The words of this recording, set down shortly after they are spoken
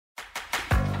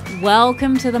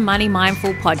Welcome to the Money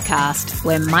Mindful podcast,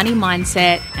 where money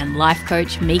mindset and life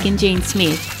coach Megan Jean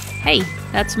Smith, hey,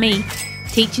 that's me,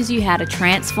 teaches you how to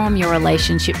transform your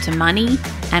relationship to money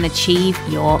and achieve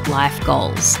your life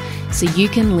goals so you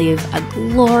can live a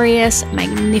glorious,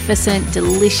 magnificent,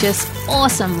 delicious,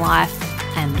 awesome life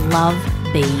and love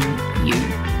being you.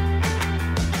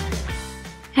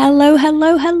 Hello,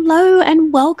 hello, hello,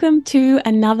 and welcome to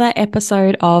another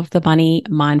episode of the Money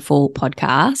Mindful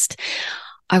podcast.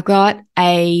 I've got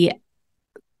a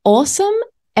awesome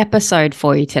episode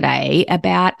for you today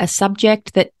about a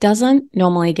subject that doesn't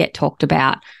normally get talked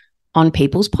about on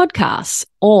people's podcasts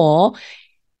or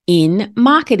in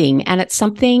marketing. And it's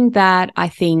something that I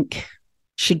think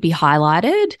should be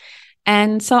highlighted.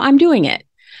 And so I'm doing it.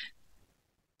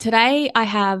 Today, I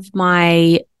have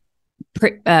my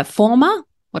former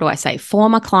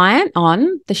client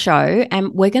on the show,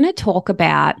 and we're going to talk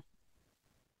about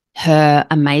her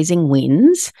amazing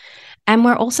wins. And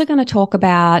we're also going to talk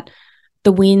about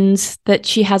the wins that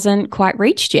she hasn't quite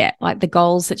reached yet, like the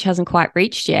goals that she hasn't quite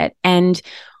reached yet, and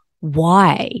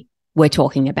why we're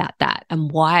talking about that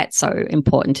and why it's so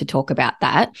important to talk about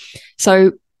that.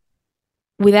 So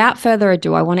without further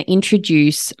ado, I want to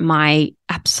introduce my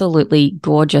absolutely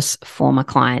gorgeous former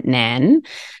client, Nan.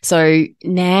 So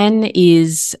Nan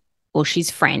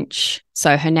she's French.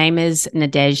 So her name is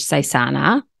Nadège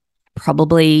Saysana.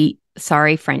 Probably,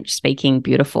 sorry, French-speaking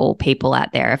beautiful people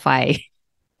out there if I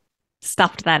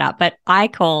stuffed that up, but I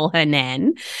call her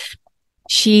Nan.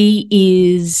 She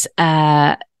is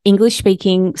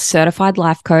English-speaking certified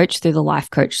life coach through the Life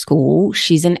Coach School.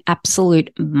 She's an absolute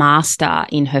master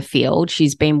in her field.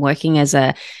 She's been working as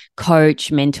a coach,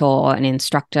 mentor, and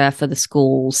instructor for the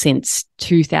school since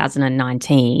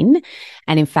 2019.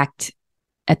 And in fact,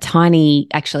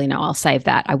 I'll save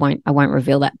that. I won't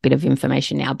reveal that bit of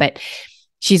information now, but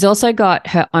she's also got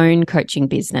her own coaching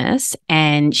business,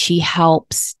 and she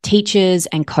helps teachers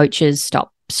and coaches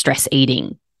stop stress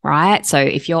eating, right? So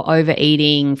if you're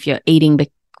overeating, if you're eating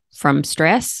from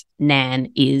stress,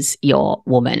 Nan is your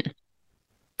woman.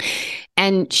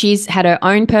 And she's had her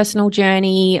own personal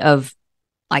journey of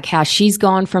like how she's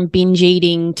gone from binge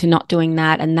eating to not doing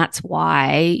that. And that's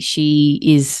why she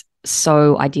is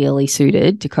so ideally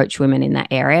suited to coach women in that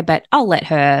area, but I'll let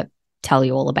her tell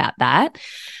you all about that.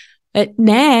 But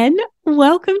Nan,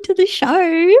 welcome to the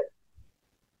show.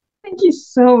 Thank you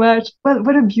so much. Well,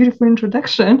 what a beautiful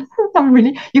introduction.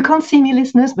 You can't see me,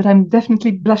 listeners, but I'm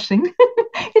definitely blushing.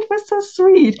 It was so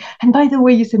sweet. And by the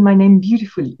way, you said my name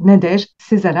beautifully, Nadège,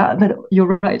 Saysana, but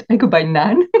you're right, I go by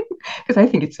Nan because I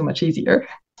think it's so much easier.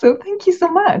 So thank you so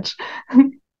much.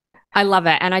 I love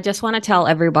it. And I just want to tell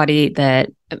everybody that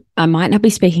I might not be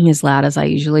speaking as loud as I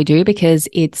usually do because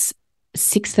it's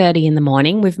 6:30 in the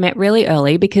morning. We've met really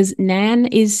early because Nan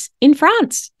is in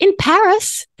France, in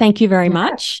Paris. Thank you very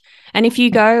much. And if you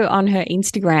go on her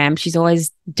Instagram, she's always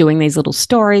doing these little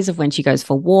stories of when she goes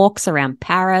for walks around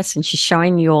Paris, and she's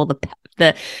showing you all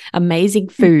the amazing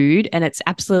food, and it's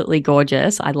absolutely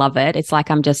gorgeous. I love it. It's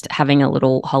like I'm just having a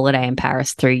little holiday in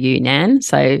Paris through you, Nan.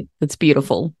 So it's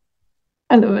beautiful.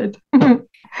 I love it.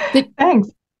 Thanks.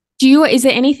 Is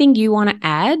there anything you want to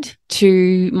add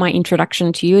to my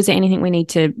introduction to you? Is there anything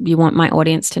you want my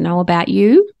audience to know about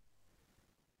you?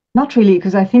 Not really,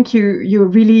 because I think you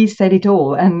really said it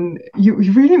all. And you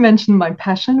really mentioned my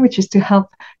passion, which is to help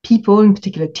people, in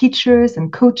particular teachers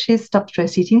and coaches, stop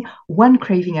stress eating one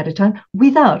craving at a time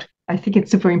without, I think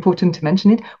it's super important to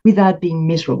mention it, without being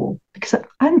miserable. Because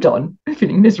I'm done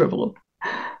feeling miserable.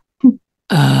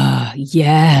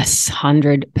 Yes,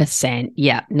 100%.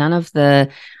 Yeah,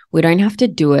 we don't have to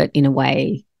do it in a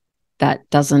way that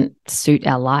doesn't suit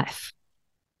our life,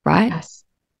 right? Yes,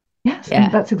 yeah.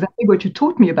 And that's exactly what you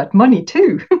taught me about money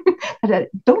too. That I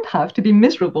don't have to be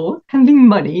miserable handling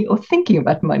money or thinking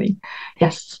about money.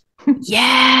 Yes.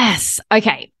 Yes.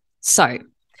 Okay, so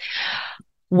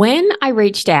when I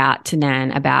reached out to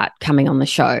Nan about coming on the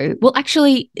show, well,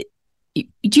 actually,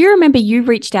 do you remember you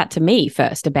reached out to me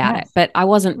first about it, but I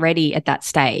wasn't ready at that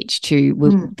stage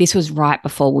this was right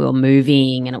before we were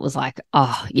moving, and it was like,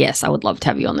 oh yes, I would love to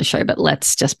have you on the show, but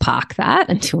let's just park that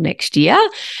until next year.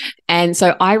 And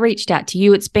so I reached out to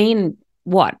you. It's been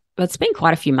quite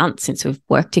a few months since we've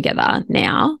worked together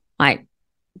now. Like,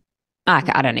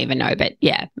 I don't even know, but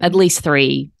yeah, at least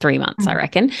three months, I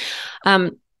reckon.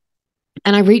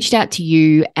 And I reached out to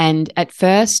you, and at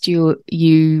first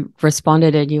you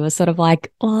responded and you were sort of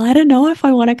like, well, I don't know if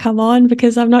I want to come on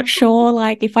because I'm not sure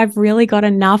like if I've really got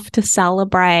enough to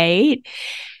celebrate.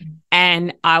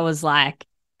 And I was like,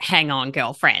 hang on,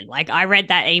 girlfriend. Like, I read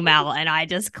that email and I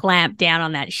just clamped down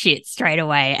on that shit straight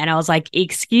away. And I was like,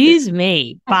 excuse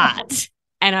me, but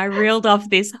And I reeled off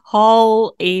this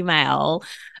whole email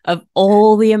of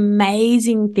all the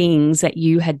amazing things that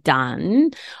you had done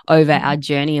over our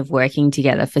journey of working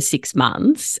together for 6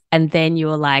 months. And then you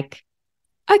were like,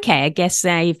 okay, I guess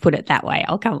now you've put it that way,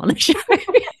 I'll come on the show.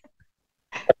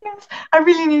 Yes, I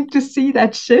really need to see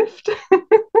that shift.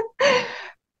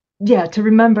 Yeah, to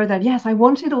remember that, yes, I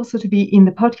wanted also to be in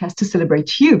the podcast to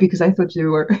celebrate you, because I thought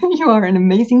you are an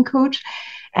amazing coach.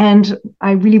 And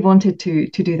I really wanted to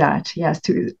do that, yes,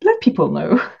 to let people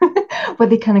know what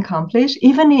they can accomplish,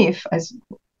 even if,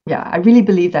 I really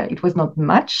believe that it was not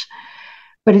much.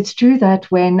 But it's true that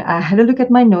when I had a look at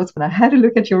my notes, when I had a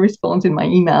look at your response in my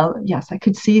email, yes, I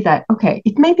could see that, okay,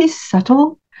 it may be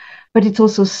subtle, but it's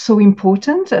also so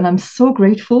important. And I'm so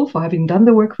grateful for having done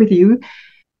the work with you,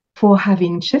 for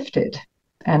having shifted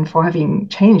and for having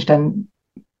changed and,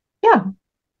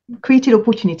 created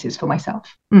opportunities for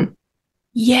myself.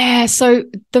 Yeah. So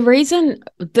the reason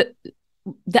that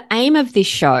the aim of this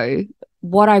show,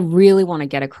 what I really want to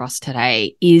get across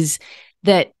today is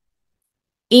that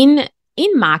in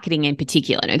marketing in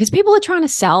particular, because people are trying to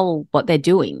sell what they're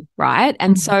doing, right?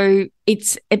 And so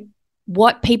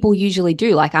what people usually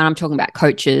do, like I'm talking about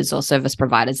coaches or service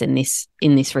providers in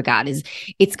this regard, is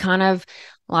it's kind of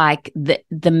like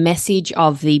the message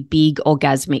of the big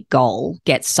orgasmic goal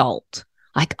gets sold.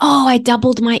 Like, oh, I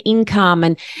doubled my income,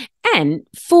 and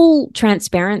full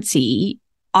transparency,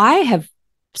 I have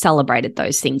celebrated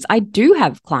those things. I do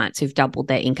have clients who've doubled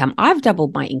their income. I've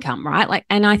doubled my income, right? Like,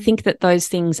 and I think that those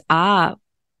things are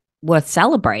worth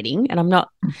celebrating, and I'm not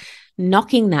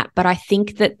knocking that, but I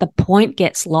think that the point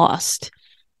gets lost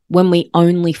when we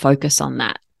only focus on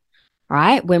that,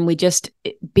 right? When we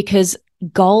because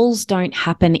goals don't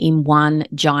happen in one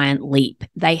giant leap.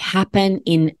 They happen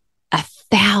in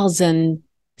 1,000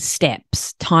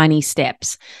 steps, tiny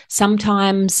steps,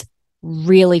 sometimes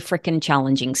really freaking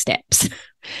challenging steps,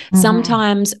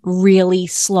 sometimes really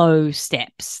slow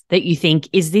steps that you think,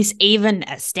 is this even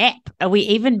a step? Are we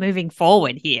even moving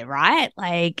forward here, right?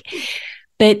 Like,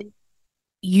 but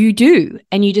you do,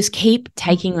 and you just keep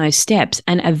taking those steps,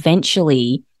 and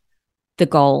eventually the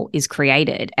goal is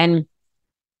created. And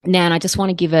now, I just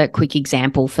want to give a quick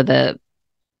example for the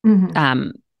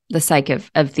sake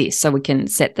of this, so we can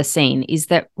set the scene, is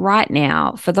that right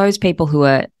now, for those people who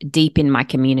are deep in my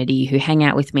community, who hang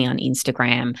out with me on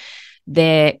Instagram,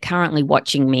 they're currently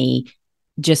watching me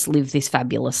just live this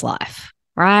fabulous life,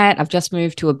 right? I've just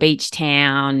moved to a beach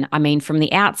town. I mean, from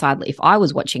the outside, if I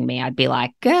was watching me, I'd be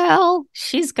like, girl,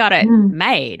 she's got it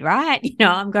made, right? You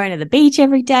know, I'm going to the beach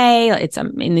every day.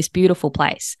 I'm in this beautiful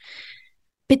place.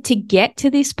 But to get to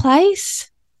this place,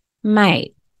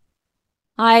 mate,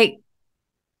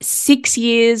 6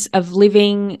 years of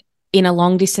living in a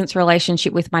long distance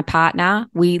relationship with my partner.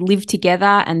 We lived together,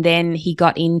 and then he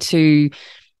got into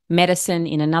medicine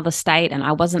in another state and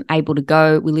I wasn't able to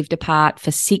go. We lived apart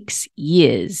for 6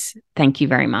 years. Thank you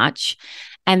very much.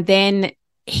 And then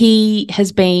he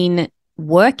has been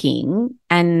working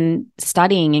and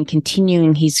studying and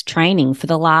continuing his training for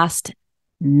the last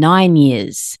 9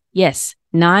 years. Yes,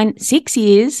 6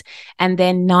 years and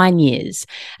then 9 years.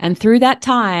 And through that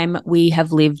time, we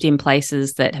have lived in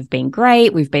places that have been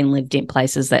great. We've been lived in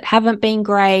places that haven't been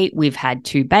great. We've had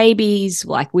 2 babies.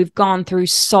 Like, we've gone through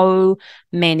so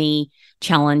many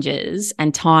challenges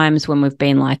and times when we've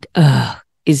been like, ugh,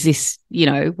 is this,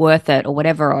 worth it or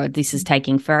whatever, or this is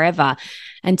taking forever,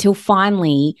 until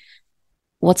finally,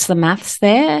 what's the maths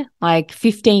there? Like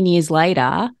 15 years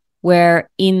later, we're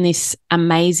in this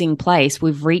amazing place.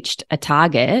 We've reached a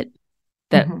target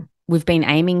that we've been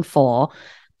aiming for,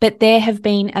 but there have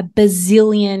been a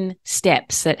bazillion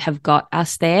steps that have got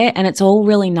us there. And it's all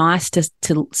really nice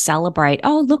to celebrate.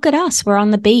 Oh, look at us. We're on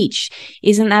the beach.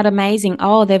 Isn't that amazing?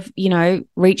 Oh, they've,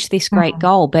 reached this great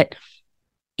goal. But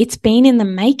it's been in the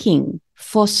making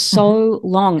for so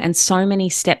long, and so many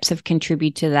steps have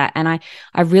contributed to that. And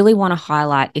I really want to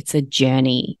highlight, it's a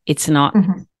journey. It's not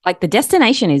like the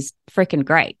destination is freaking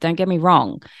great. Don't get me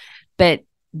wrong, but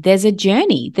there's a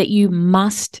journey that you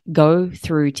must go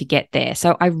through to get there.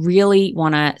 So I really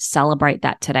want to celebrate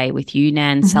that today with you,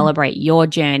 Nan, celebrate your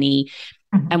journey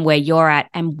and where you're at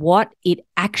and what it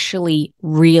actually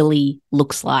really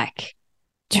looks like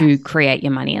to create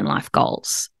your money and life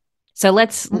goals. So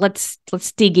let's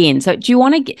dig in. So do you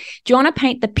want to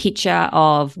paint the picture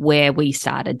of where we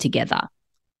started together?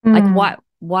 Like,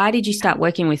 why did you start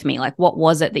working with me? Like, what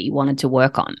was it that you wanted to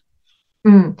work on?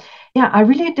 Yeah, I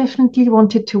really definitely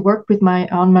wanted to work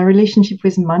on my relationship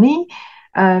with money,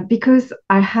 because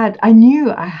I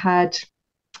knew I had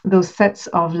those sets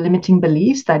of limiting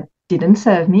beliefs that didn't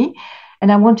serve me,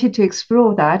 and I wanted to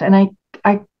explore that. And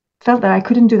I felt that I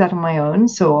couldn't do that on my own.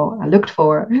 So I looked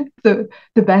for the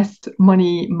best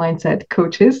money mindset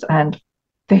coaches, and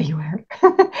there you were.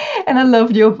 And I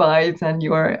loved your vibes and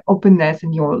your openness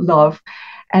and your love.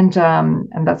 And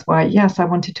that's why, yes, I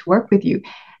wanted to work with you.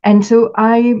 And so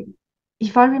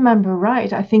if I remember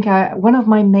right, I think one of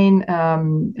my main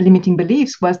limiting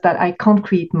beliefs was that I can't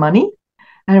create money.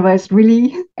 And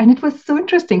it was so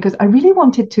interesting because I really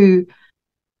wanted to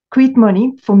create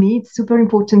money. For me, it's super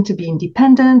important to be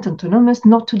independent, autonomous,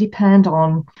 not to depend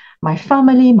on my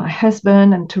family, my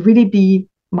husband, and to really be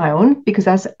my own, because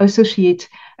I associate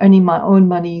earning my own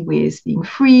money with being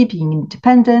free, being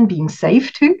independent, being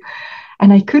safe too.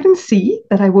 And I couldn't see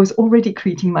that I was already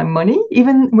creating my money,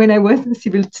 even when I was a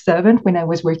civil servant, when I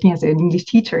was working as an English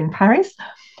teacher in Paris.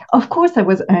 Of course, I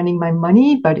was earning my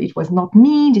money, but it was not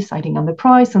me deciding on the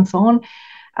price and so on.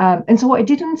 And so I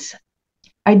didn't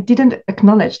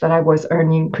acknowledge that I was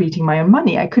creating my own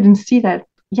money. I couldn't see that,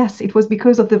 yes, it was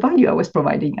because of the value I was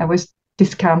providing. I was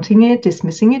discounting it,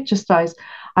 dismissing it, just as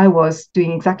I was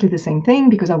doing exactly the same thing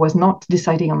because I was not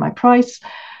deciding on my price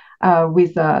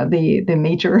with the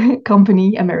major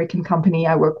company, American company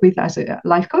I work with as a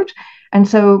life coach. And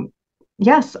so,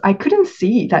 yes, I couldn't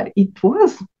see that it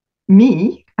was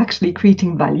me actually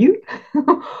creating value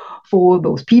for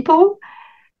those people.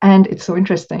 And it's so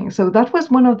interesting. So that was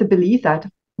one of the beliefs that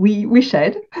we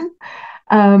shared.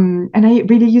 And I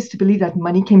really used to believe that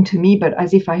money came to me, but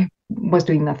as if I was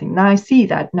doing nothing. Now I see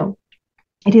that, no,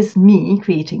 it is me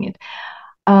creating it.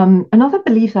 Another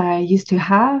belief that I used to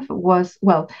have was,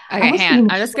 well, I Okay, was hang on.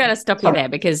 feeling I'm just going to stop you there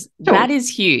because sure. that is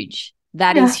huge.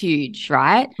 That Yeah. is huge,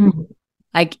 right? Mhm.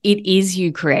 Like it is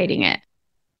you creating it.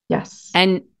 Yes.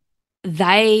 And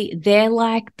they're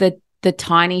like the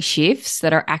tiny shifts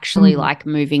that are actually Mhm. like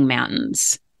moving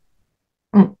mountains.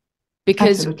 Mm.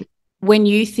 Because Absolutely. when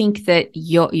you think that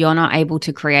you're not able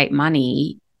to create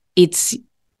money, it's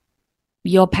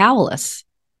you're powerless,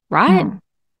 right? Mm.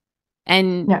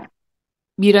 And Yeah.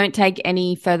 you don't take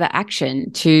any further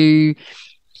action to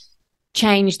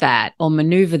change that or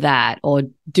maneuver that or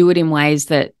do it in ways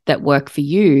that work for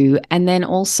you. And then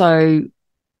also,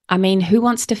 I mean, who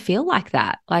wants to feel like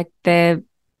that? Like they're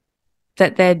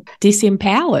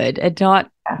disempowered and not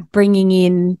Yeah. bringing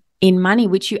in money,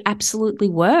 which you absolutely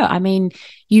were. I mean,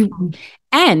 Mhm.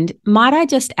 and might I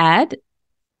just add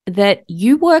that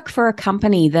you work for a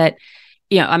company that,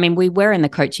 I mean, we were in the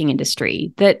coaching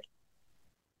industry that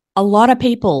a lot of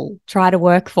people try to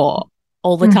work for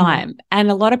all the Mhm. time.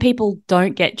 And a lot of people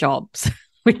don't get jobs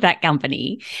with that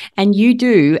company. And you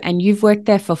do. And you've worked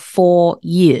there for 4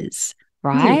 years,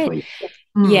 Easily right? for you.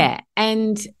 Mm. Yeah.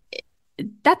 And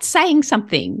that's saying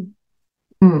something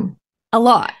Mm. a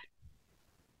lot.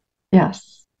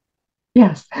 Yes.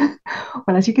 Yes.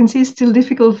 Well, as you can see, it's still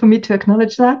difficult for me to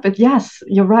acknowledge that. But yes,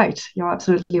 you're right. You're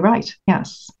absolutely right.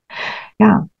 Yes.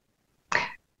 Yeah.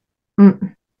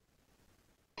 Mm.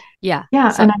 Yeah. Yeah.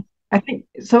 So, And I think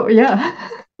so. Yeah.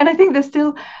 And I think there's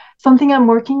still something I'm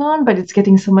working on, but it's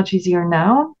getting so much easier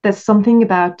now. There's something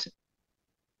about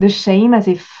the shame as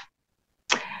if,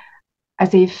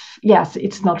 yes,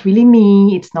 it's not really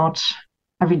me. It's not,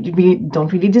 I really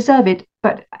don't really deserve it.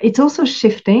 But it's also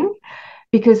shifting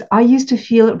because I used to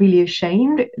feel really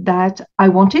ashamed that I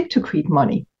wanted to create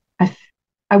money.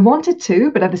 I wanted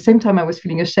to, but at the same time, I was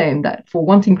feeling ashamed that for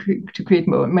wanting to create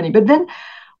more money. But then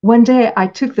one day I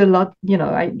took the lot,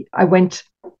 I went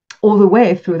all the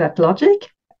way through that logic.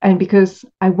 And because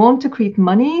I want to create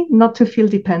money, not to feel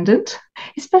dependent,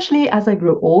 especially as I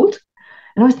grow old.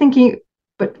 And I was thinking,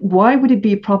 but why would it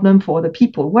be a problem for other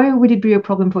people? Why would it be a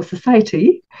problem for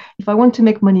society if I want to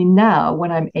make money now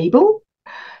when I'm able?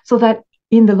 So that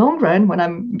in the long run, when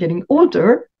I'm getting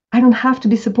older, I don't have to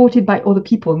be supported by other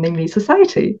people, namely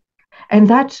society. And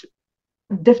that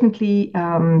definitely,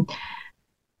 I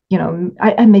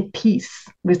made peace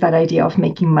with that idea of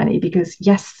making money because,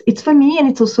 yes, it's for me and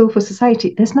it's also for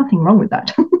society. There's nothing wrong with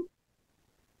that.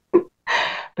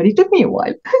 But it took me a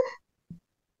while.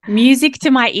 music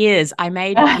to my ears. I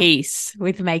made peace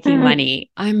with making money.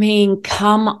 I mean,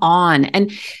 come on.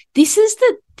 And this is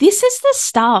the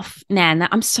stuff, Nan, that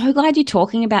I'm so glad you're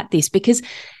talking about this because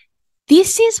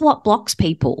this is what blocks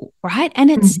people, right? And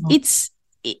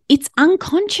it's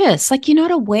unconscious. Like you're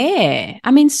not aware.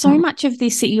 I mean, so much of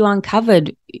this that you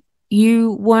uncovered,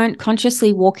 you weren't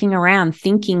consciously walking around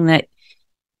thinking that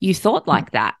you thought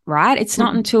like that, right? It's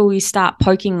not until you start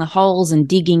poking the holes and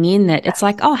digging in that it's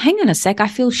like, oh, hang on a sec. I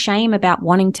feel shame about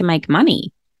wanting to make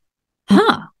money.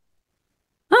 Huh.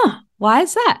 Why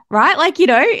is that? Right? Like,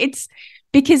 it's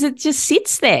because it just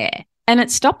sits there and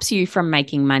it stops you from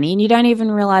making money and you don't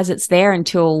even realize it's there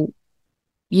until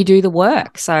you do the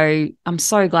work. So I'm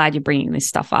so glad you're bringing this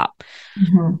stuff up.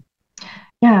 Mm-hmm.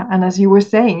 Yeah. And as you were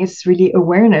saying, it's really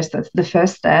awareness that's the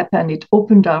first step. And it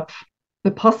opened up the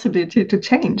possibility to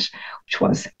change, which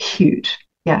was huge.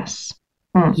 Yes.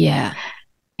 Mm. Yeah.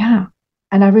 Yeah.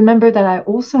 And I remember that I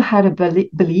also had a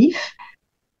belief,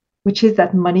 which is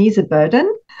that money is a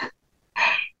burden.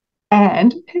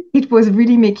 And it was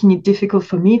really making it difficult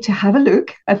for me to have a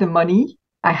look at the money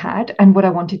I had and what I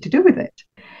wanted to do with it.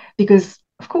 Because,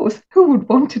 of course, who would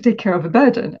want to take care of a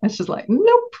burden? It's just like,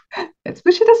 nope, let's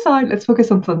push it aside. Let's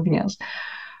focus on something else.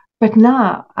 But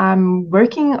now I'm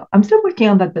still working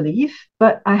on that belief,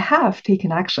 but I have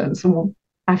taken action. So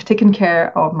I've taken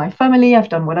care of my family. I've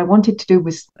done what I wanted to do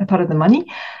with a part of the money.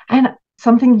 And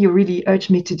something you really urged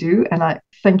me to do, and I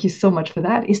thank you so much for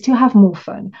that, is to have more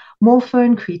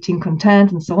fun creating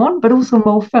content and so on, but also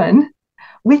more fun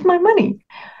with my money.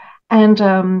 And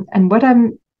what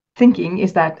I'm thinking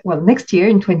is that, well, next year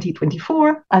in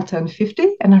 2024, I'll turn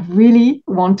 50 and I really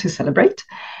want to celebrate.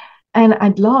 And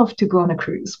I'd love to go on a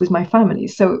cruise with my family.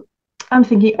 So I'm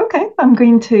thinking, okay, I'm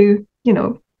going to,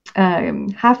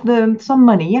 have some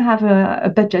money, have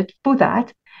a budget for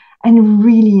that, and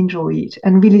really enjoy it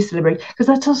and really celebrate. Because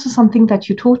that's also something that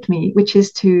you taught me, which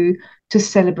is to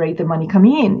celebrate the money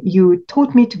coming in. You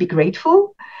taught me to be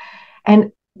grateful.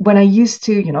 And when I used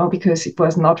to, because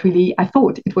I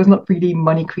thought it was not really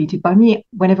money created by me.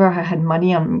 Whenever I had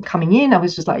money coming in, I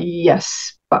was just like,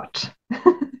 yes, but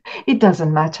it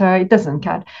doesn't matter. It doesn't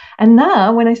count. And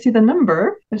now when I see the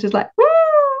number, it's just like,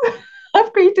 woo,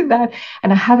 I've created that.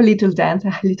 And I have a little dance,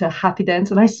 a little happy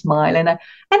dance, and I smile and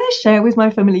I share with my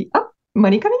family, oh,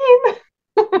 money coming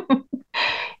in.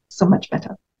 So much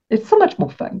better. It's so much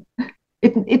more fun.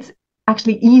 It's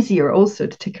actually easier also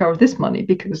to take care of this money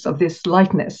because of this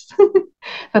lightness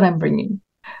that I'm bringing.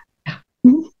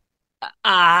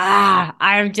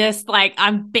 I'm just like,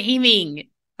 I'm beaming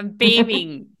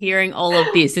hearing all of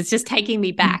this. It's just taking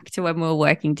me back to when we were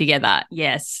working together.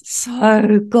 Yes.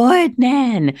 So good,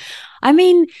 Nan. I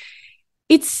mean,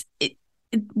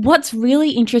 what's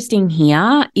really interesting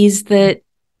here is that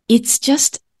it's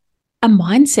just a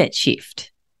mindset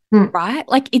shift, right?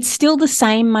 Like it's still the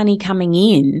same money coming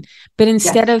in, but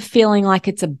instead of feeling like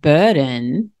it's a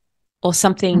burden or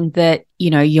something that,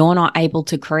 you're not able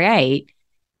to create,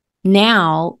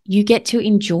 now you get to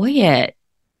enjoy it,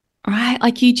 right?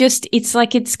 Like it's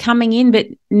like it's coming in, but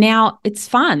now it's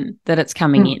fun that it's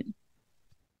coming in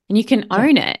and you can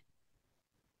own it.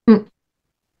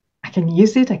 I can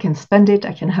use it, I can spend it,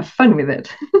 I can have fun with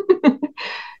it.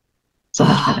 So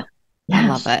much better. Yes. I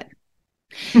love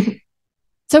it.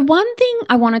 So one thing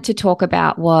I wanted to talk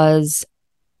about was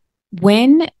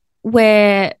when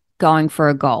we're going for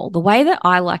a goal, the way that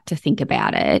I like to think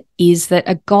about it is that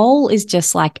a goal is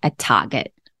just like a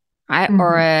target, right?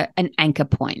 Or an anchor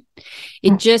point.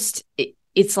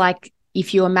 It's like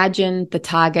if you imagine the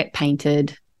target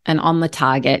painted and on the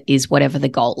target is whatever the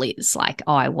goal is, like,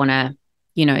 oh, I want to,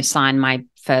 sign my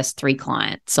first 3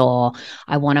 clients, or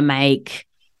I want to make,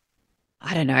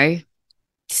 I don't know,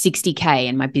 60K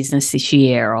in my business this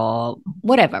year or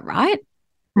whatever, right?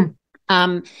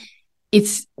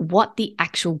 It's what the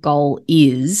actual goal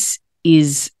is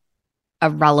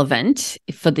irrelevant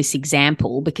for this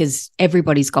example because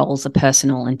everybody's goals are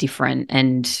personal and different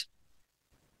and,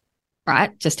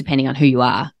 right, just depending on who you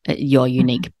are, your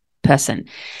unique person.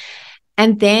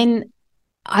 And then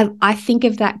I think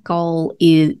of that goal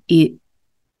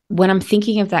when I'm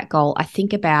thinking of that goal, I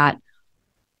think about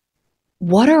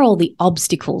what are all the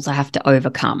obstacles I have to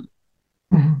overcome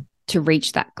to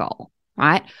reach that goal,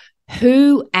 right?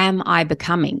 Who am I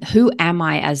becoming? Who am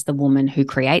I as the woman who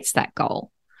creates that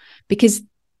goal? Because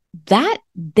they're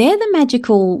the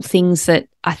magical things that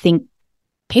I think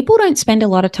people don't spend a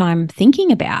lot of time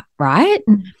thinking about, right?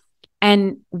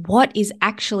 And what is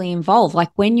actually involved?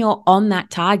 Like when you're on that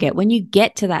target, when you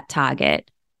get to that target,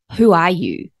 who are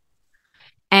you?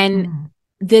 And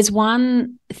there's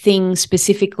one thing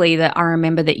specifically that I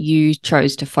remember that you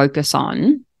chose to focus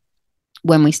on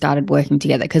when we started working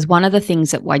together. Because one of the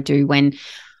things that I do when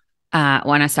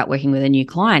I start working with a new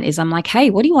client is I'm like,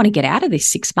 hey, what do you want to get out of this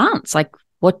 6 months? Like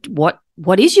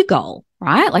what is your goal,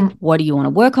 right? Like what do you want to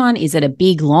work on? Is it a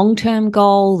big long-term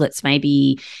goal that's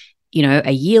maybe,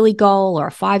 a yearly goal or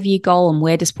a 5-year goal and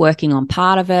we're just working on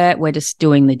part of it? We're just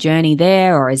doing the journey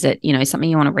there. Or is it, something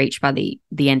you want to reach by the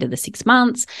end of the 6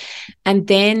 months? And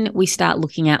then we start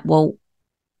looking at, well,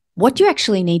 what do you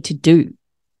actually need to do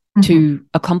to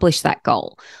accomplish that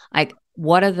goal? Like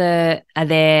what are there,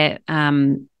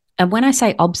 and when I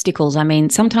say obstacles, I mean,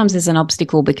 sometimes there's an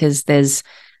obstacle because there's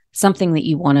something that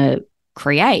you want to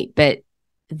create, but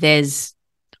there's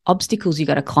obstacles you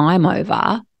got to climb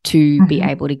over to be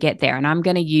able to get there. And I'm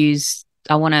going to use,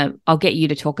 I'll get you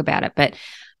to talk about it, but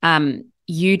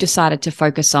you decided to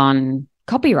focus on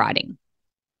copywriting,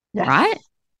 right?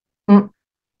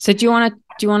 So do you want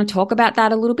to talk about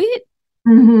that a little bit?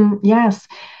 Yes,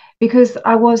 because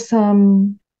I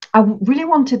really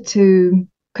wanted to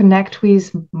connect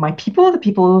with my people, the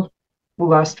people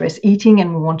who are stress eating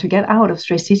and who want to get out of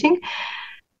stress eating.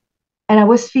 And I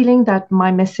was feeling that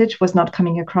my message was not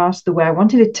coming across the way I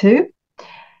wanted it to.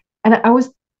 And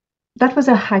that was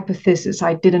a hypothesis.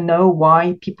 I didn't know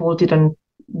why people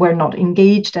were not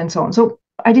engaged and so on. So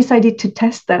I decided to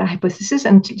test that hypothesis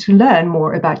and to learn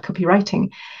more about copywriting.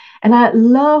 And I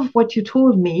love what you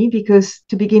told me, because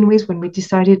to begin with, when we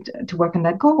decided to work on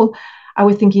that goal, I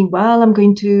was thinking, well, I'm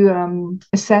going to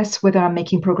assess whether I'm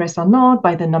making progress or not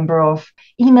by the number of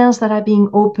emails that are being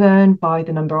opened, by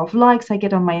the number of likes I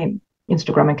get on my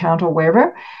Instagram account or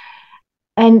wherever.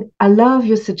 And I love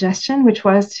your suggestion, which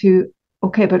was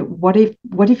okay, but what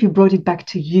if you brought it back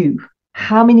to you?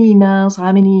 How many emails,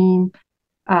 how many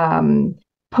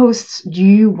posts do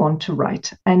you want to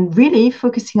write? And really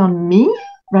focusing on me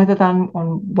rather than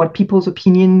on what people's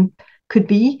opinion could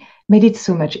be made it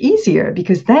so much easier,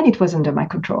 because then it was under my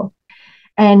control.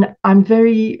 And I'm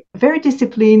very, very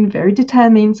disciplined, very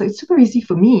determined. So it's super easy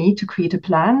for me to create a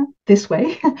plan this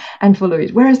way and follow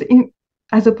it. Whereas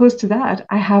as opposed to that,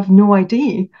 I have no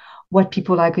idea what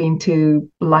people are going to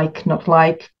like, not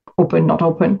like, open, not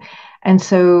open. And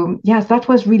so, yes, that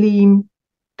was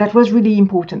really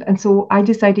important. And so I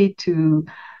decided to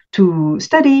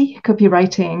study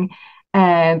copywriting,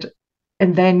 and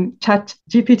then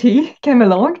ChatGPT came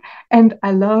along, and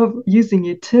I love using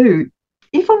it too,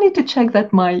 if only to check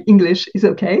that my English is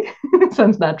okay.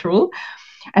 Sounds natural.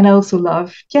 And I also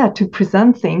love, to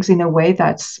present things in a way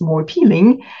that's more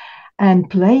appealing, and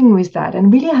playing with that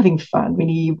and really having fun,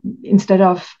 really, instead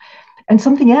of. And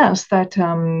something else that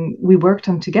we worked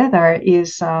on together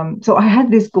is, so I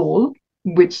had this goal,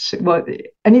 which was,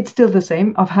 and it's still the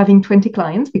same, of having 20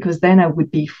 clients, because then I would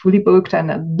be fully booked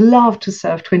and I'd love to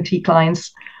serve 20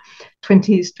 clients,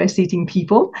 20 stress eating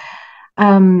people.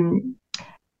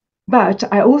 But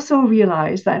I also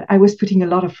realized that I was putting a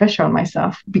lot of pressure on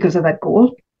myself because of that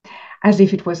goal, as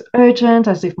if it was urgent,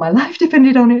 as if my life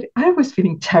depended on it. I was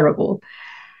feeling terrible.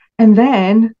 And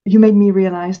then you made me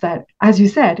realize that, as you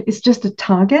said, it's just a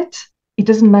target. It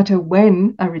doesn't matter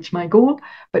when I reach my goal,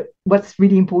 but what's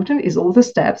really important is all the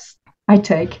steps I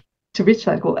take to reach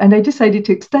that goal. And I decided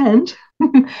to extend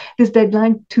this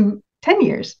deadline to 10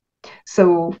 years.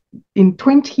 So in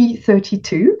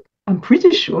 2032, I'm pretty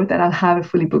sure that I'll have a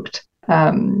fully booked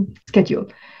schedule.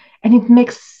 And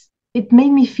it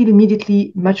made me feel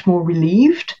immediately much more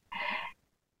relieved.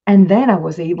 And then I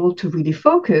was able to really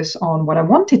focus on what I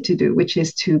wanted to do, which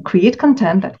is to create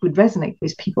content that would resonate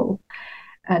with people,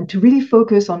 and to really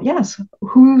focus on, yes,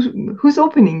 who's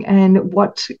opening and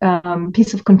what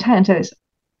piece of content is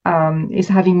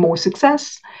having more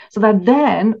success, so that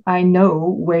then I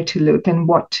know where to look and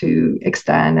what to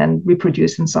extend and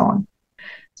reproduce and so on.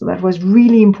 So that was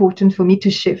really important for me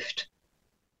to shift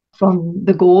from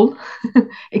the goal,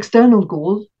 external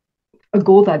goal, a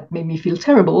goal that made me feel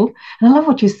terrible. And I love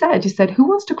what you said. You said, who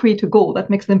wants to create a goal that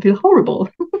makes them feel horrible?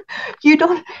 You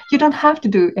don't have to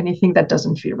do anything that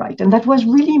doesn't feel right. And that was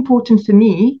really important for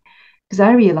me, because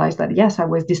I realized that, yes, I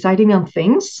was deciding on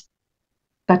things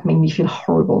that made me feel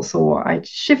horrible. So I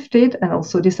shifted and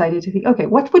also decided to think, okay,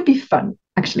 what would be fun,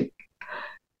 actually?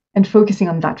 And focusing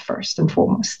on that first and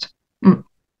foremost.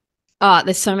 Oh,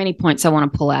 there's so many points I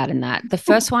want to pull out in that. The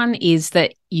first one is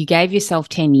that you gave yourself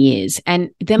 10 years. And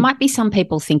there might be some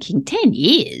people thinking, 10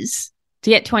 years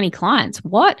to get 20 clients?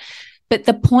 What? But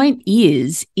the point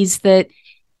is that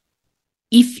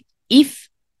if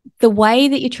the way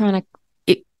that you're trying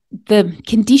to, the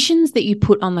conditions that you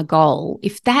put on the goal,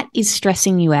 if that is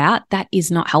stressing you out, that is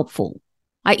not helpful.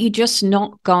 Like, you're just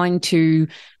not going to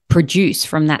produce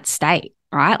from that state.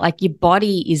 Right? Like, your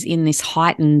body is in this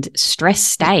heightened stress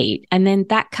state, and then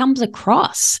that comes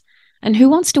across. And who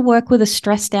wants to work with a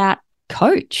stressed out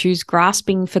coach who's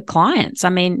grasping for clients? I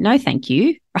mean, no, thank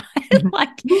you. Right? Like,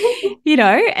 you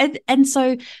know, and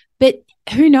so, but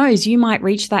who knows, you might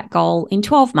reach that goal in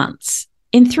 12 months,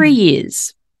 in 3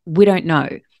 years, we don't know.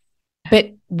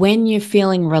 But when you're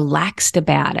feeling relaxed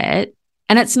about it,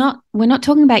 and we're not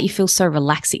talking about you feel so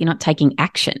relaxed that you're not taking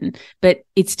action, but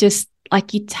it's just,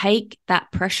 like, you take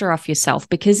that pressure off yourself,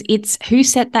 because it's who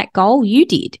set that goal? You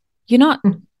did. You're not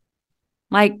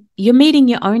like, you're meeting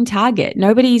your own target.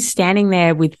 Nobody's standing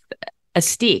there with a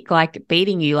stick, like,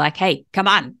 beating you, like, hey, come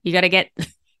on, you got to get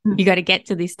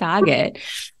to this target.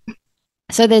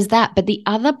 So there's that. But the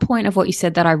other point of what you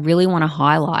said that I really want to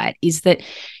highlight is that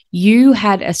you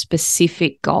had a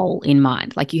specific goal in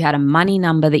mind. Like you had a money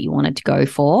number that you wanted to go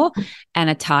for and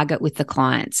a target with the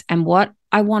clients. And what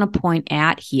I want to point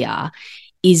out here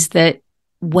is that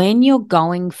when you're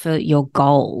going for your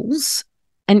goals,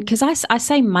 and because I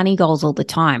say money goals all the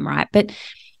time, right? But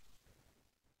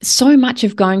so much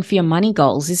of going for your money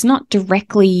goals is not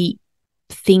directly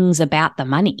things about the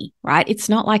money, right? It's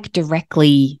not like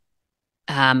directly,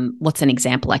 what's an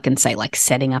example I can say, like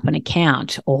setting up an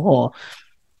account or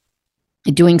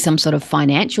doing some sort of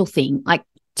financial thing. Like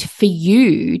for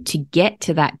you to get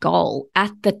to that goal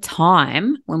at the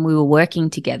time when we were working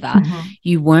together,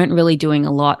 you weren't really doing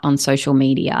a lot on social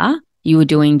media. You were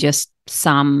doing just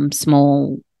some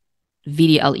small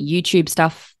video, YouTube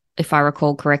stuff, if I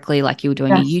recall correctly, like you were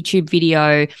doing a YouTube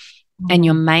video, and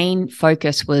your main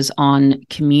focus was on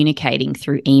communicating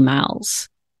through emails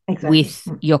with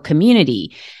your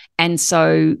community. And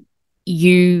so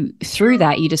through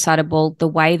that, you decided, well, the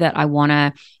way that I want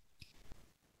to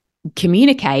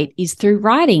communicate is through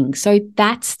writing. So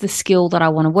that's the skill that I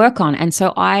want to work on. And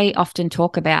so I often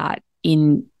talk about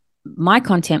in my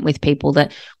content with people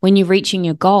that when you're reaching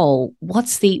your goal, what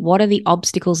are the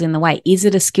obstacles in the way? Is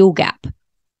it a skill gap,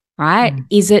 right?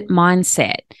 Is it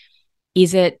mindset?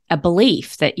 Is it a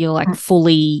belief that you're like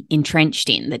fully entrenched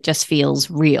in that just feels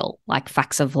real, like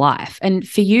facts of life? And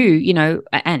for you,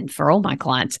 and for all my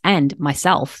clients and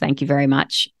myself, thank you very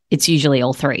much, it's usually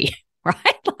all three, right?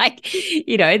 Like,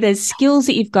 there's skills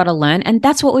that you've got to learn. And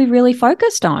that's what we really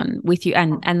focused on with you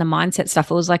and the mindset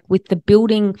stuff. It was like with the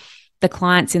building the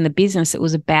clients in the business, it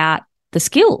was about the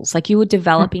skills, like you were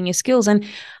developing your skills. And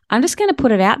I'm just going to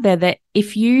put it out there that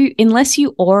unless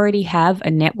you already have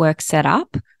a network set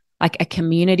up, like a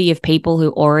community of people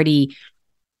who already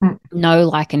know,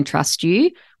 like, and trust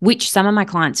you, which some of my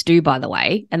clients do, by the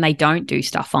way, and they don't do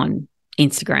stuff on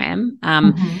Instagram,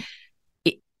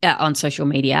 on social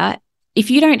media. If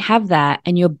you don't have that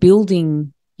and you're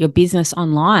building your business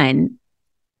online,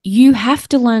 you have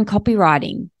to learn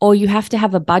copywriting, or you have to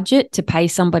have a budget to pay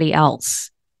somebody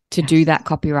else to do that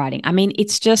copywriting. I mean,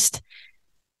 it's just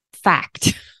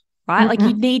fact. Right? Like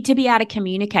you need to be able to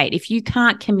communicate. If you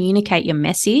can't communicate your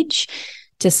message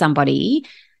to somebody,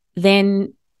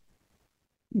 then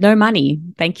no money.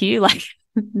 Thank you. Like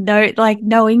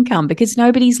no income, because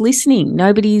nobody's listening.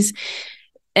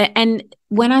 And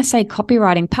when I say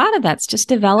copywriting, part of that's just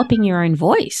developing your own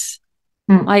voice.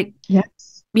 Like,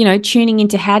 tuning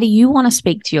into how do you want to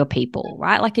speak to your people,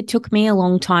 right? Like it took me a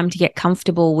long time to get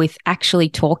comfortable with actually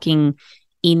talking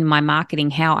in my marketing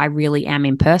how I really am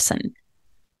in person.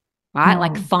 Right?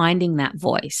 Like finding that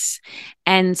voice.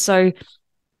 And so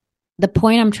the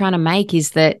point I'm trying to make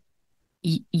is that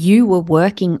you were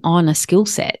working on a skill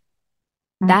set.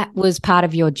 That was part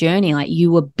of your journey. Like you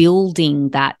were building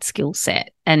that skill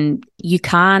set, and you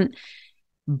can't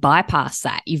bypass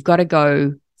that. You've got to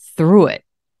go through it.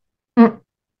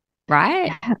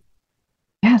 Right?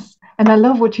 Yes. And I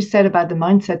love what you said about the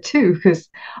mindset too, because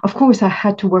of course I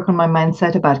had to work on my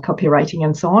mindset about copywriting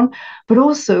and so on. But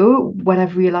also what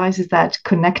I've realized is that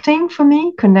connecting,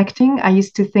 I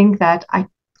used to think that I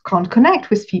can't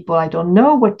connect with people. I don't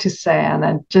know what to say. And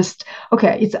I just,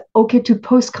 it's okay to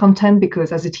post content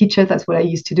because as a teacher, that's what I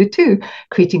used to do too,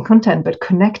 creating content. But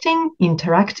connecting,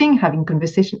 interacting, having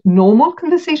normal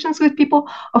conversations with people,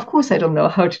 of course, I don't know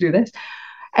how to do this.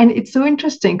 And it's so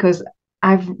interesting because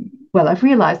I've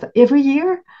realized that every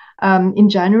year in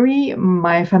January,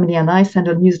 my family and I send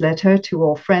a newsletter to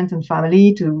our friends and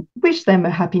family to wish them a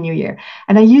happy new year.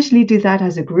 And I usually do that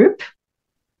as a group.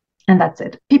 And that's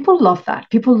it. People love that.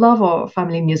 People love our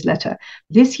family newsletter.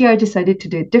 This year, I decided to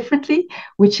do it differently,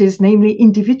 which is namely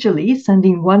individually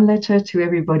sending one letter to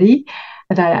everybody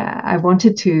that I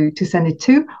wanted to send it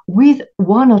to, with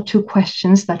one or two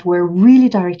questions that were really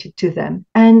directed to them.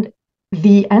 And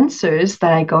the answers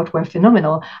that I got were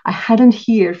phenomenal. I hadn't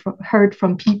heard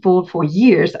from people for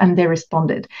years, and they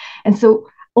responded. And so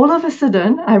all of a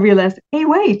sudden, I realized, hey,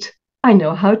 wait, I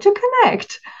know how to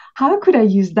connect. How could I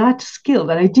use that skill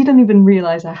that I didn't even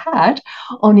realize I had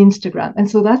on Instagram? And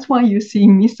so that's why you're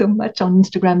seeing me so much on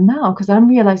Instagram now, because I'm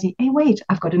realizing, hey, wait,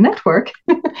 I've got a network.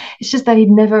 It's just that it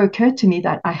never occurred to me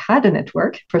that I had a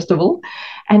network, first of all,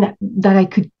 and that I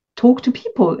could talk to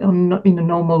people in a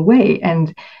normal way.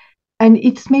 And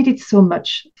it's made it so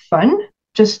much fun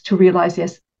just to realize,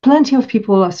 yes, plenty of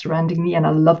people are surrounding me and I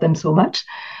love them so much.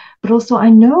 But also I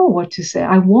know what to say.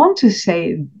 I want to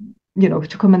say,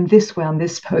 to comment this way on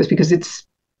this post because it's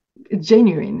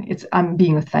genuine. I'm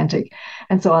being authentic.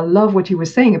 And so I love what you were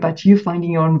saying about you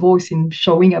finding your own voice in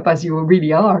showing up as you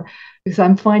really are, because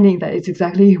I'm finding that it's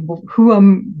exactly who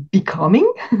I'm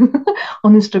becoming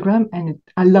on Instagram, and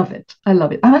I love it. I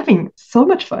love it. I'm having so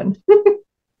much fun.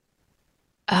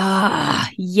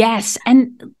 Yes.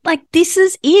 And like, this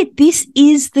is it. This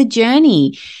is the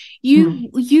journey.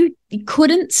 You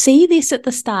couldn't see this at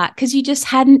the start because you just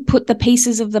hadn't put the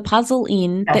pieces of the puzzle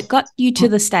in that got you to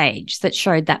the stage that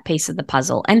showed that piece of the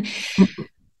puzzle. And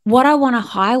what I want to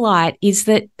highlight is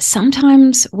that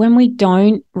sometimes when we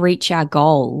don't reach our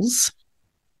goals,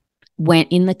 when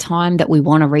in the time that we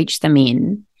want to reach them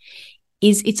in,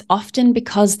 it's often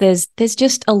because there's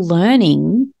just a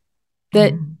learning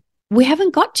that we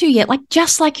haven't got to yet. Like,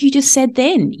 just like you just said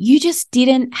then, you just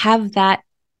didn't have that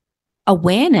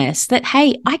awareness that,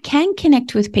 hey, I can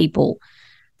connect with people.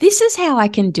 This is how I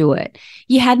can do it.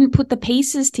 You hadn't put the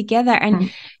pieces together.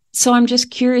 And so I'm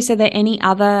just curious, are there any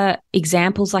other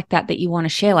examples like that you want to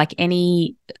share? Like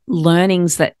any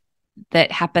learnings that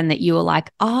happened that you were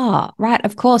like, right,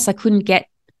 of course I couldn't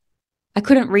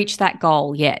reach that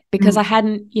goal yet because I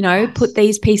hadn't, put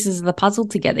these pieces of the puzzle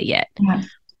together yet. Yes.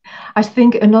 I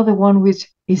think another one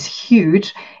which is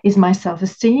huge is my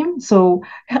self-esteem. So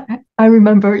I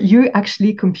remember you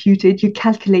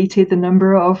calculated the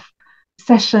number of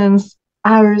sessions,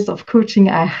 hours of coaching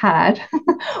I had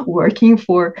working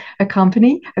for a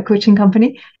coaching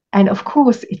company. And of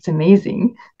course, it's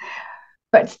amazing.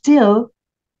 But still,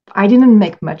 I didn't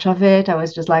make much of it. I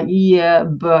was just like, yeah,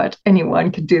 but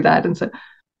anyone could do that. And so,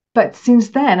 but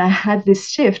since then, I had this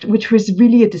shift, which was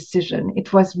really a decision.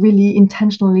 It was really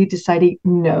intentionally deciding,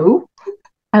 no,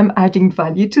 I'm adding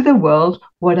value to the world.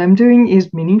 What I'm doing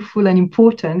is meaningful and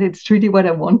important. It's really what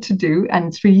I want to do, and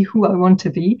it's really who I want to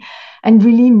be. And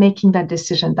really making that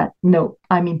decision that, no,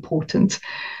 I'm important.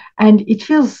 And it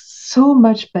feels so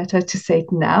much better to say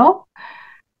it now,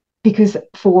 because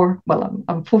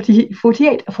I'm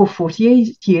 48. For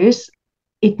 48 years,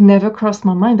 it never crossed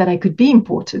my mind that I could be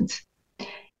important.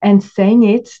 And saying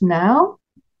it now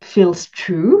feels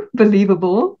true,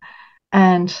 believable,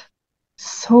 and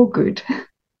so good.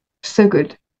 So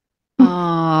good.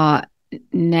 Nan,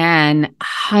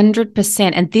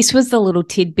 100%. And this was the little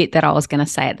tidbit that I was going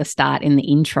to say at the start in the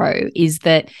intro, is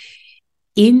that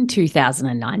in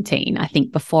 2019, I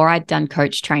think before I'd done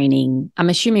coach training, I'm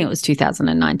assuming it was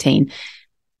 2019,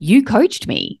 you coached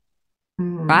me.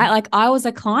 Right? Like, I was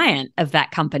a client of that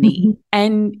company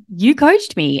and you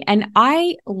coached me and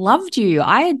I loved you.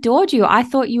 I adored you. I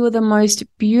thought you were the most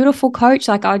beautiful coach.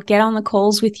 Like, I would get on the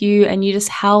calls with you and you just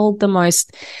held the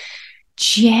most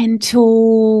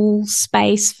gentle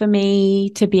space for me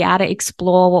to be able to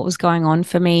explore what was going on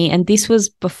for me. And this was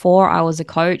before I was a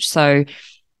coach. So,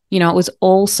 it was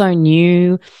all so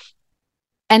new.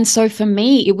 And so for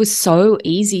me, it was so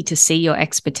easy to see your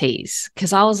expertise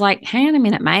because I was like, hang on a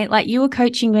minute, mate. Like, you were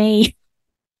coaching me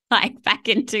like back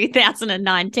in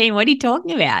 2019. What are you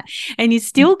talking about? And you're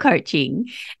still coaching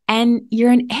and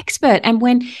you're an expert. And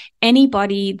when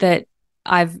anybody that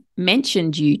I've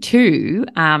mentioned you to,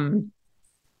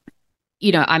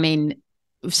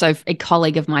 so a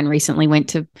colleague of mine recently went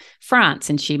to France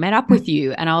and she met up with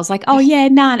you and I was like, oh yeah,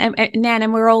 Nan.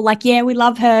 And we're all like, yeah, we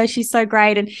love her. She's so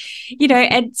great. And,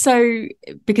 and so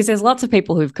because there's lots of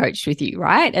people who've coached with you,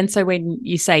 right? And so when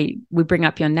you say, we bring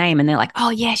up your name and they're like, oh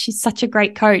yeah, she's such a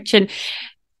great coach.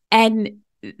 And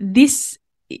this,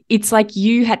 it's like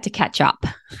you had to catch up.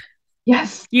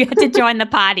 Yes. You had to join the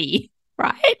party,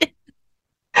 right?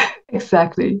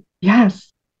 Exactly.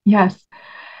 Yes. Yes.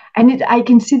 And I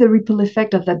can see the ripple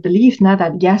effect of that belief now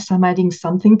that, yes, I'm adding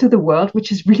something to the world, which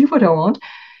is really what I want.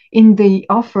 In the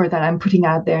offer that I'm putting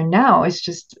out there now, it's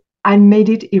just, I made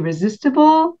it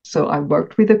irresistible. So I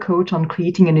worked with a coach on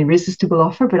creating an irresistible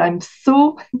offer, but I'm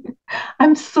so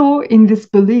in this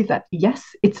belief that, yes,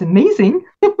 it's amazing.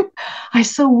 I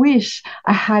so wish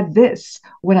I had this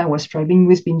when I was struggling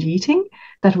with binge eating.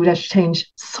 That would have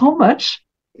changed so much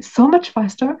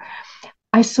faster.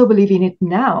 I so believe in it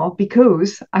now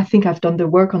because I think I've done the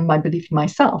work on my belief in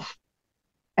myself.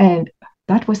 And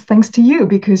that was thanks to you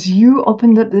because you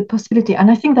opened up the possibility. And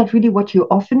I think that really what you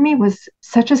offered me was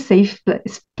such a safe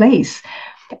place.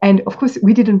 And of course,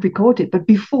 we didn't record it, but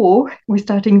before we're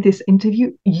starting this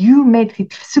interview, you made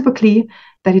it super clear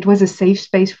that it was a safe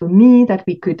space for me, that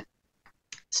we could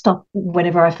stop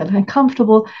whenever I felt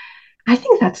uncomfortable. I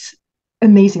think that's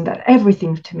amazing, that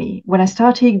everything to me, when I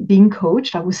started being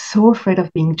coached, I was so afraid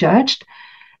of being judged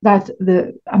that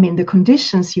the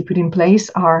conditions you put in place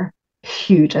are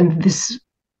huge. And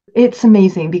it's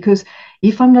amazing because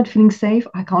if I'm not feeling safe,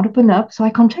 I can't open up, so I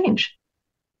can't change.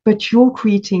 but you're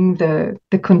creating the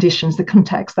conditions, the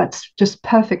context that's just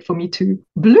perfect for me to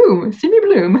bloom, see me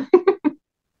bloom.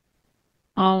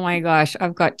 Oh my gosh,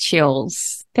 I've got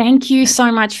chills. Thank you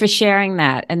so much for sharing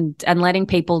that and letting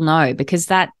people know, because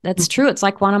that's true. It's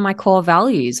like one of my core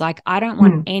values. Like, I don't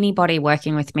want anybody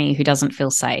working with me who doesn't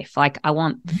feel safe. Like, I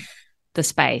want the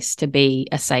space to be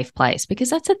a safe place, because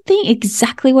that's a thing.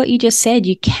 Exactly what you just said.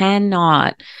 You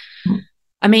cannot,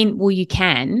 I mean, well, you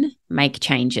can make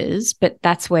changes, but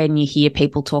that's when you hear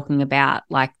people talking about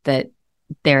like that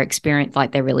they're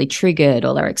like they're really triggered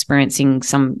or they're experiencing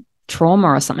some trauma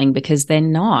or something because they're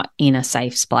not in a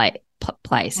safe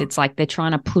place. It's like they're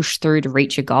trying to push through to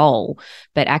reach a goal,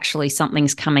 but actually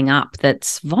something's coming up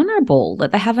that's vulnerable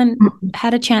that they haven't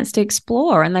had a chance to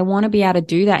explore, and they want to be able to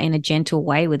do that in a gentle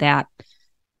way without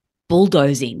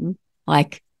bulldozing,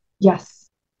 like, Yes,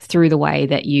 through the way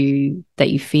that you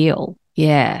feel.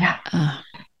 Yeah.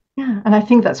 Yeah, and I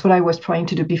think that's what I was trying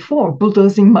to do before,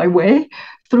 bulldozing my way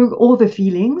through all the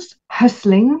feelings,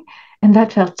 hustling, and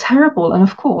that felt terrible. And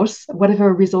of course,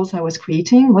 whatever results I was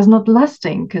creating was not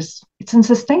lasting because it's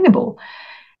unsustainable,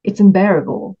 it's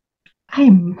unbearable. I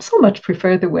so much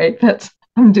prefer the way that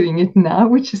I'm doing it now,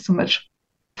 which is so much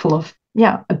full of,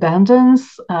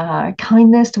 abundance,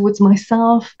 kindness towards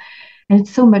myself. And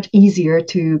it's so much easier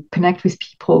to connect with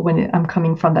people when I'm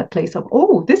coming from that place of,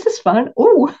 oh, this is fun.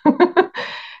 Oh,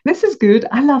 this is good.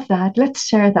 I love that. Let's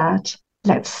share that.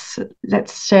 Let's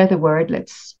share the word.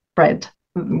 Let's spread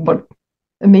what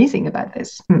amazing about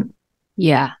this.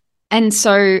 Yeah. And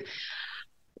so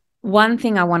one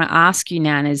thing I want to ask you,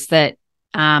 Nan, is that,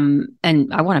 and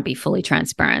I want to be fully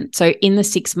transparent. So in the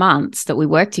 6 months that we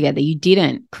worked together, you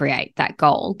didn't create that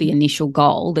goal, the initial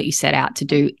goal that you set out to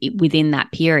do within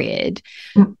that period.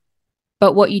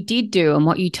 But what you did do, and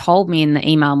what you told me in the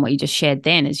email and what you just shared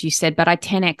then, is you said, but I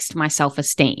 10x'd my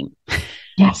self-esteem.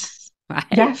 Yes. Right?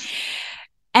 Yes.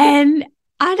 And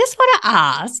I just want to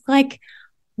ask, like,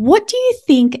 what do you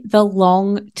think the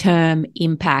long-term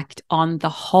impact on the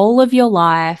whole of your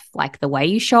life, like the way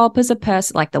you show up as a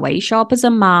person, like the way you show up as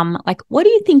a mum, like, what do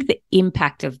you think the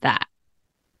impact of that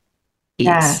is?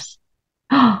 Yes.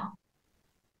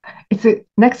 It's an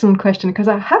excellent question because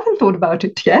I haven't thought about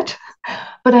it yet,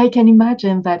 but I can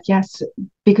imagine that, yes,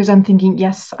 because I'm thinking,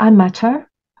 yes, I matter.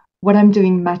 What I'm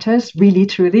doing matters really,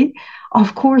 truly.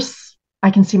 Of course, I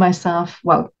can see myself,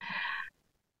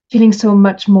 feeling so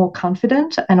much more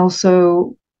confident. And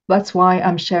also, that's why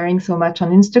I'm sharing so much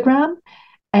on Instagram.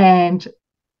 And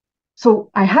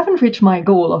so I haven't reached my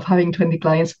goal of having 20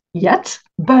 clients yet,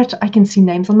 but I can see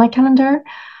names on my calendar.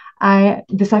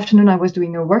 This afternoon I was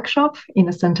doing a workshop in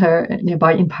a center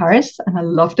nearby in Paris, and I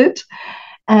loved it.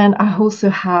 And I also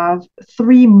have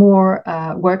 3 more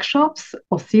workshops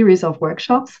or series of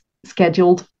workshops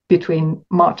scheduled between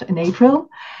March and April,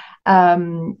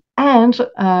 and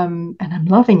I'm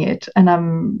loving it.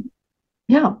 And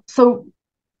so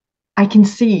I can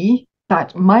see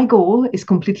that my goal is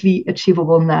completely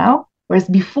achievable now, whereas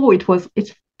before it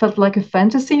felt like a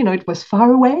fantasy. It was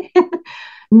far away.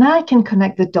 Now I can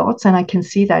connect the dots and I can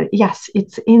see that, yes,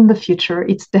 it's in the future.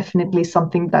 It's definitely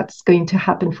something that's going to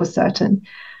happen for certain.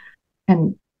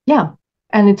 And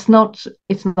and it's not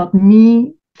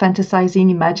me fantasizing,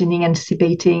 imagining,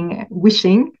 anticipating,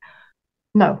 wishing.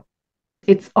 No,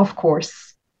 it's of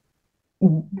course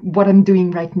what I'm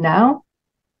doing right now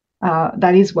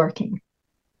that is working.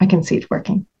 I can see it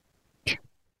working.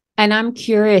 And I'm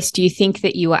curious, do you think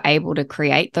that you were able to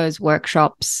create those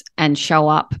workshops and show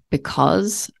up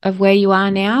because of where you are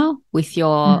now with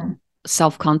your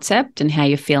self-concept and how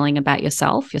you're feeling about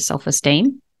yourself, your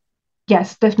self-esteem?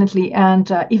 Yes, definitely.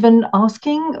 And even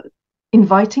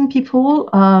inviting people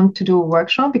to do a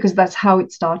workshop, because that's how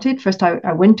it started. First,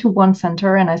 I went to one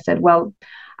center and I said, well,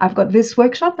 I've got this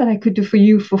workshop that I could do for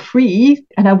you for free.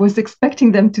 And I was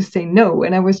expecting them to say no.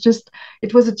 And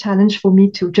it was a challenge for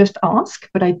me to just ask,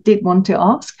 but I did want to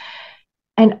ask.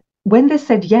 And when they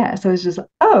said yes, I was just,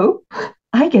 oh,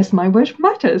 I guess my word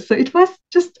matters. So it was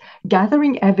just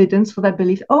gathering evidence for that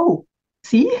belief. Oh,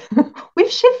 see,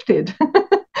 we've shifted.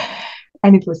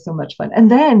 And it was so much fun. And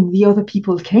then the other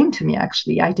people came to me,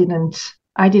 actually. I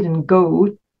didn't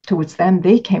go towards them.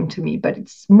 They came to me, but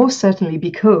it's most certainly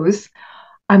because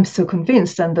I'm so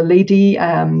convinced. And the lady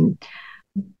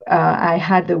I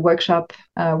had the workshop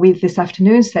with this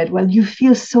afternoon said, well, you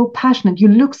feel so passionate. You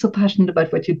look so passionate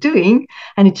about what you're doing.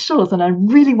 And it shows. And I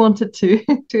really wanted to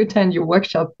attend your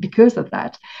workshop because of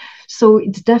that. So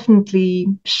it's definitely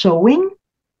showing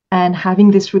and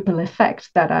having this ripple effect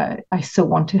that I so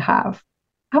want to have.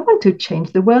 I want to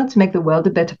change the world, to make the world a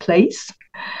better place.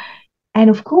 And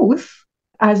of course,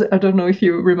 as I don't know if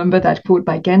you remember that quote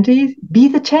by Gandhi, be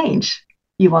the change.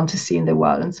 you want to see in the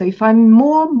world. And so if I'm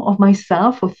more of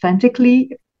myself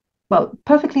authentically, well,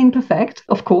 perfectly imperfect,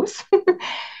 of course,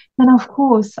 then of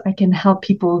course I can help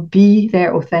people be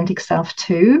their authentic self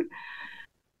too,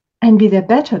 and be their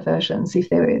better versions if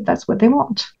that's what they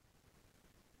want.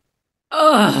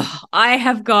 Oh, I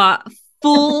have got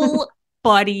full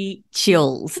body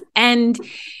chills. And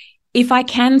if I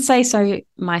can say so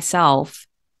myself,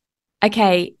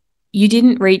 okay, you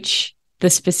didn't reach the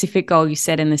specific goal you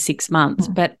set in the 6 months,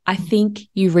 but I think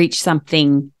you reached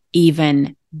something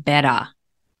even better.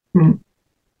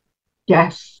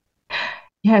 Yes.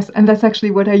 Yes, and that's actually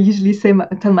what I usually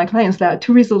tell my clients. There are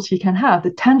two results you can have: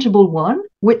 the tangible one,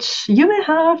 which you may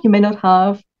have, you may not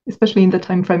have, especially in the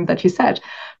time frame that you set.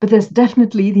 But there's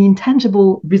definitely the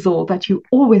intangible result that you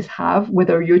always have,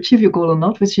 whether you achieve your goal or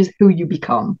not, which is who you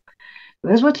become.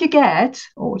 There's what you get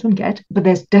or don't get, but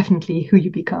there's definitely who you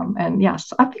become. And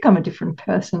yes, I've become a different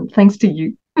person thanks to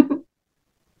you.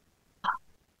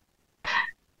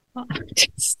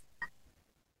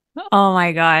 Oh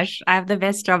my gosh, I have the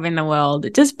best job in the world.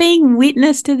 Just being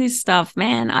witness to this stuff,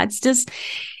 man.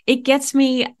 It gets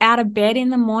me out of bed in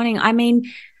the morning. I mean,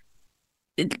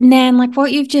 Nan, like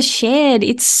what you've just shared,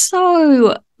 it's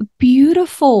so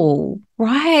beautiful,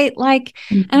 right? Like,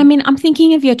 and I mean, I'm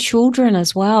thinking of your children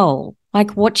as well,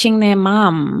 like watching their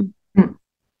mum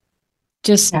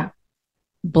just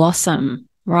blossom,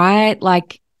 right?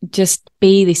 Like just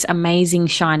be this amazing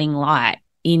shining light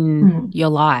in your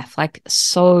life, like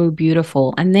so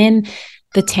beautiful. And then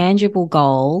the tangible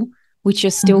goal, which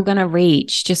you're still going to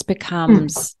reach, just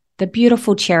becomes the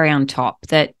beautiful cherry on top.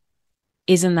 That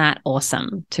isn't that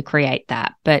awesome to create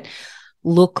that? But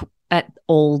look at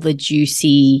all the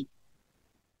juicy,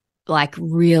 like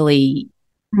really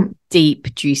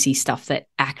deep, juicy stuff that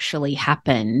actually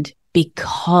happened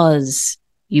because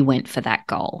you went for that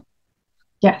goal.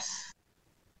 Yes.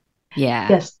 Yeah.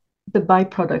 Yes. The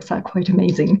byproducts are quite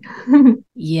amazing.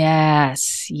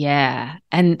 Yes. Yeah.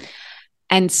 And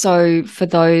so for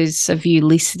those of you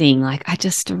listening, like I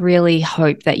just really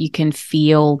hope that you can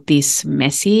feel this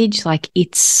message. Like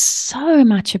it's so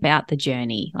much about the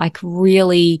journey. Like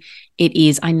really it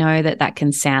is. I know that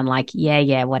can sound like,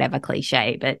 yeah, whatever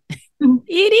cliche, but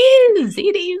it is.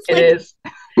 It is. It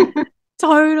like, is.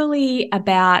 Totally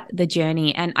about the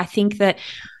journey. And I think that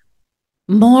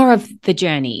more of the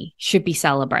journey should be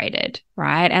celebrated,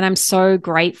 right? And I'm so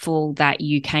grateful that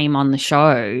you came on the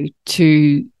show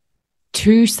to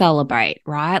celebrate,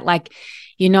 right? Like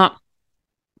you're not,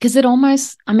 because it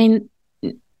almost, I mean,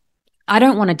 I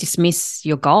don't want to dismiss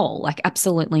your goal, like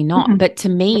absolutely not. But to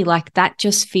me, like that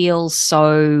just feels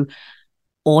so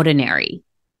ordinary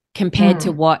compared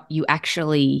to what you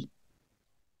actually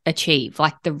achieve,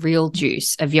 like the real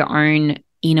juice of your own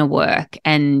inner work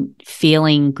and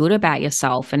feeling good about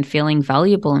yourself and feeling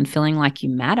valuable and feeling like you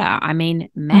matter. I mean,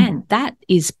 man, that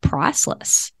is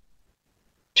priceless.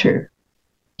 True.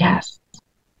 Yes.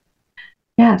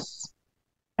 Yes.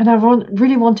 And I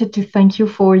really wanted to thank you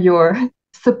for your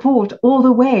support all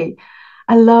the way.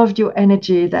 I loved your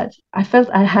energy, that I felt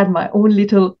I had my own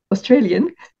little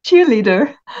Australian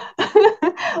cheerleader,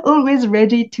 always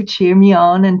ready to cheer me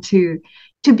on and to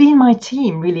be in my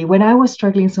team, really. When I was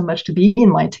struggling so much to be in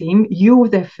my team, you were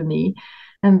there for me.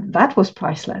 And that was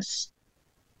priceless.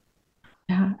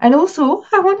 Yeah. And also,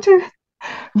 I want to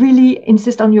really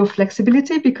insist on your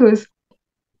flexibility, because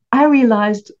I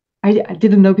realized, I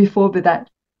didn't know before, but that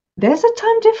there's a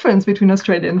time difference between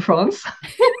Australia and France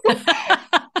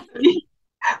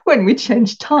when we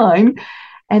change time,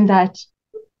 and that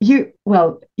you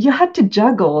had to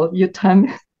juggle your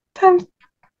timetable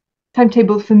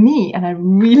for me, and I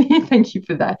really thank you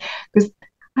for that, because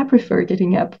I prefer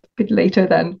getting up a bit later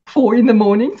than 4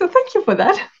 a.m. So thank you for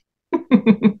that.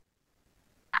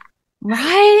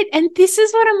 Right. And this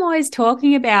is what I'm always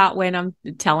talking about when I'm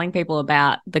telling people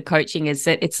about the coaching, is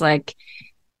that it's like,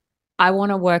 I want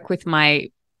to work with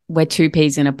we're two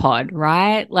peas in a pod,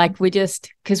 right? Like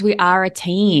because we are a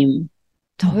team.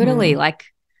 Totally. Like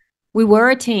we were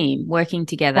a team working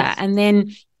together. Yes. And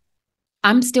then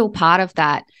I'm still part of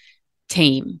that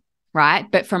team, right?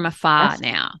 But from afar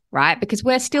now, right? Because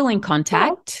we're still in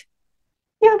contact.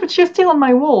 Yeah, but you're still on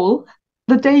my wall.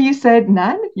 The day you said,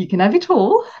 Nan, you can have it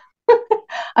all,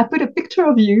 I put a picture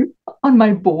of you on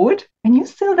my board, and you're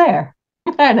still there.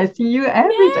 And I see you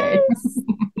every day.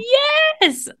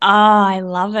 Yes. Oh, I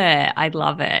love it. I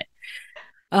love it.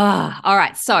 Oh, all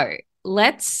right. So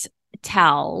let's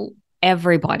tell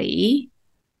everybody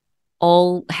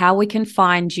all how we can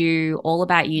find you, all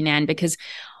about you, Nan, because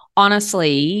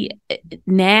honestly,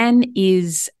 Nan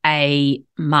is a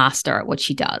master at what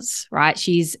she does, right?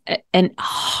 She's an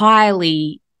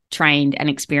highly trained and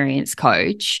experienced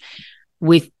coach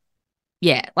with,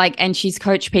 and she's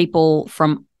coached people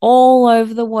from all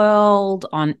over the world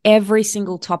on every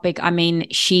single topic. I mean,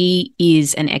 she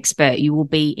is an expert. You will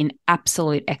be in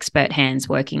absolute expert hands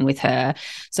working with her.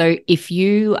 So if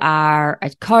you are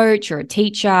a coach or a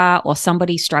teacher or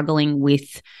somebody struggling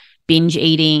with binge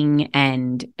eating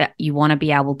and you want to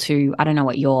be able to, I don't know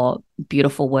what your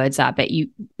beautiful words are, but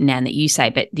Nan, that you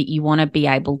say, but that you want to be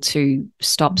able to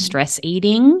stop stress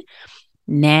eating,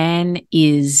 Nan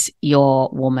is your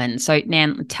woman. So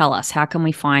Nan, tell us, how can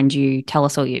we find you? Tell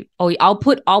us I'll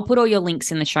put all your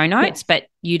links in the show notes, but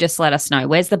you just let us know,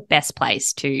 where's the best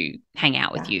place to hang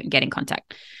out with you and get in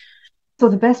contact? So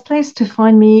the best place to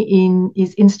find me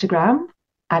is Instagram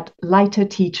at Lighter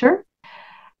Teacher.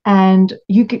 And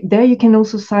you can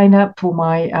also sign up for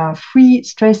my free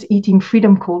stress eating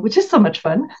freedom call, which is so much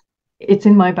fun. It's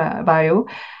in my bio.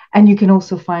 And you can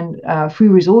also find free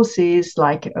resources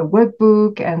like a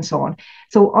workbook and so on.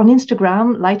 So on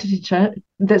Instagram, Lighter Teacher,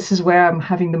 this is where I'm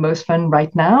having the most fun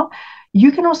right now.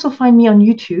 You can also find me on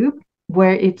YouTube,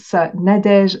 where it's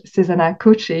Nadège Saysana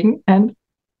Coaching, and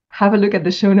have a look at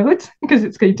the show notes because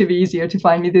it's going to be easier to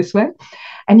find me this way.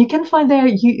 And you can find there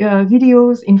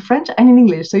videos in French and in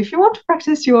English. So if you want to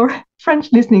practice your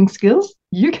French listening skills,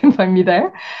 you can find me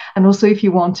there. And also if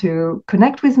you want to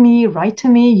connect with me, write to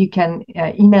me, you can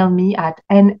email me at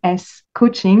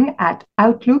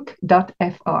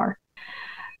nscoaching@outlook.fr.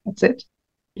 That's it.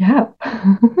 Yeah.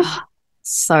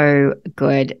 So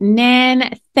good.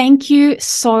 Nan, thank you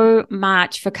so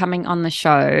much for coming on the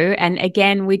show. And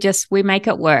again, we make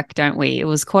it work, don't we? It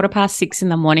was 6:15 in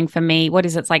the morning for me. What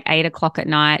is it? It's like 8 o'clock at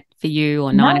night for you,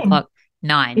 or 9 o'clock?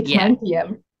 9. It's 9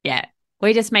 p.m. Yeah.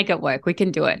 We just make it work. We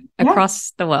can do it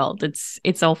across the world.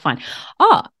 It's all fun.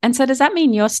 Oh, and so does that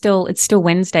mean it's still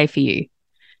Wednesday for you?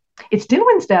 It's still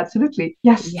Wednesday, absolutely.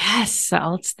 Yes. Yes.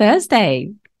 So it's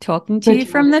Thursday. Talking to you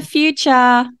from the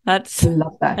future. That's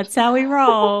how we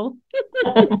roll.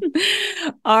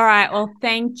 All right. Well,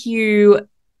 thank you.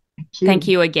 Thank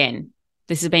you again.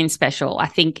 This has been special. I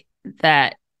think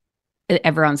that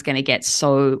everyone's going to get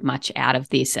so much out of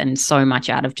this, and so much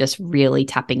out of just really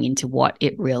tapping into what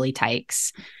it really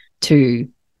takes to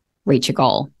reach a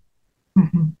goal.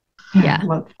 Mm-hmm. Yeah.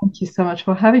 Well, thank you so much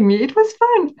for having me. It was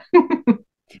fun.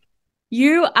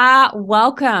 You are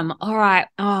welcome. All right.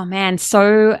 Oh, man,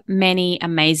 so many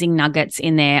amazing nuggets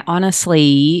in there.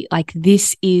 Honestly, like,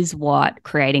 this is what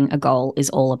creating a goal is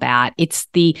all about. It's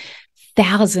the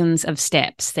thousands of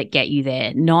steps that get you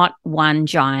there, not one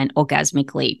giant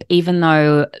orgasmic leap. Even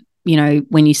though,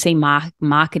 when you see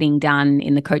marketing done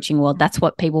in the coaching world, that's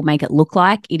what people make it look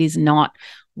like. It is not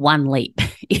one leap.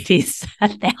 It is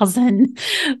 1,000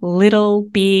 little,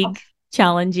 big,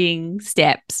 challenging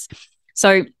steps.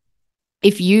 So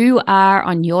if you are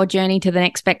on your journey to the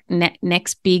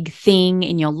next big thing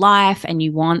in your life and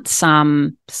you want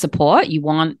some support, you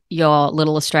want your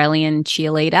little Australian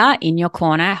cheerleader in your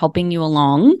corner helping you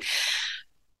along,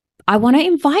 I want to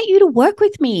invite you to work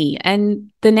with me.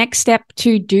 And the next step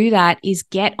to do that is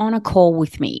get on a call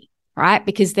with me, right?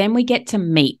 Because then we get to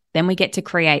meet. Then we get to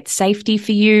create safety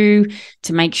for you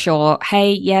to make sure,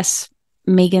 hey, yes,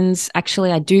 Megan's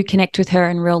actually, I do connect with her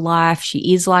in real life.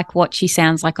 She is like what she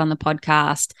sounds like on the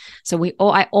podcast. So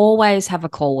I always have a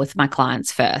call with my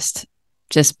clients first,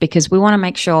 just because we want to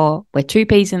make sure we're two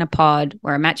peas in a pod,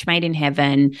 we're a match made in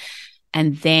heaven.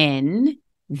 And then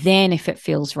if it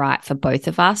feels right for both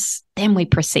of us, then we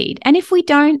proceed. And if we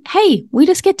don't, hey, we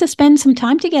just get to spend some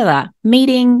time together,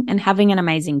 meeting and having an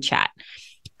amazing chat.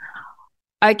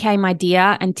 Okay, my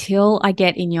dear, until I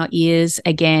get in your ears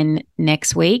again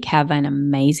next week, have an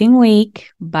amazing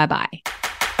week. Bye-bye.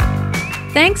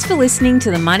 Thanks for listening to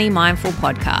the Money Mindful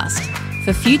podcast.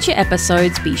 For future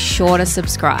episodes, be sure to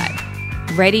subscribe.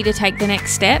 Ready to take the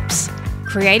next steps?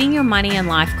 Creating your money and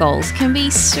life goals can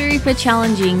be super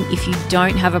challenging if you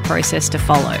don't have a process to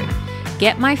follow.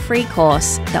 Get my free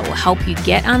course that will help you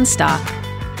get unstuck,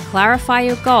 clarify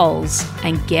your goals,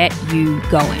 and get you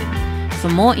going. For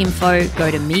more info,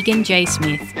 go to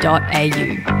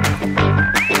meganjsmith.au.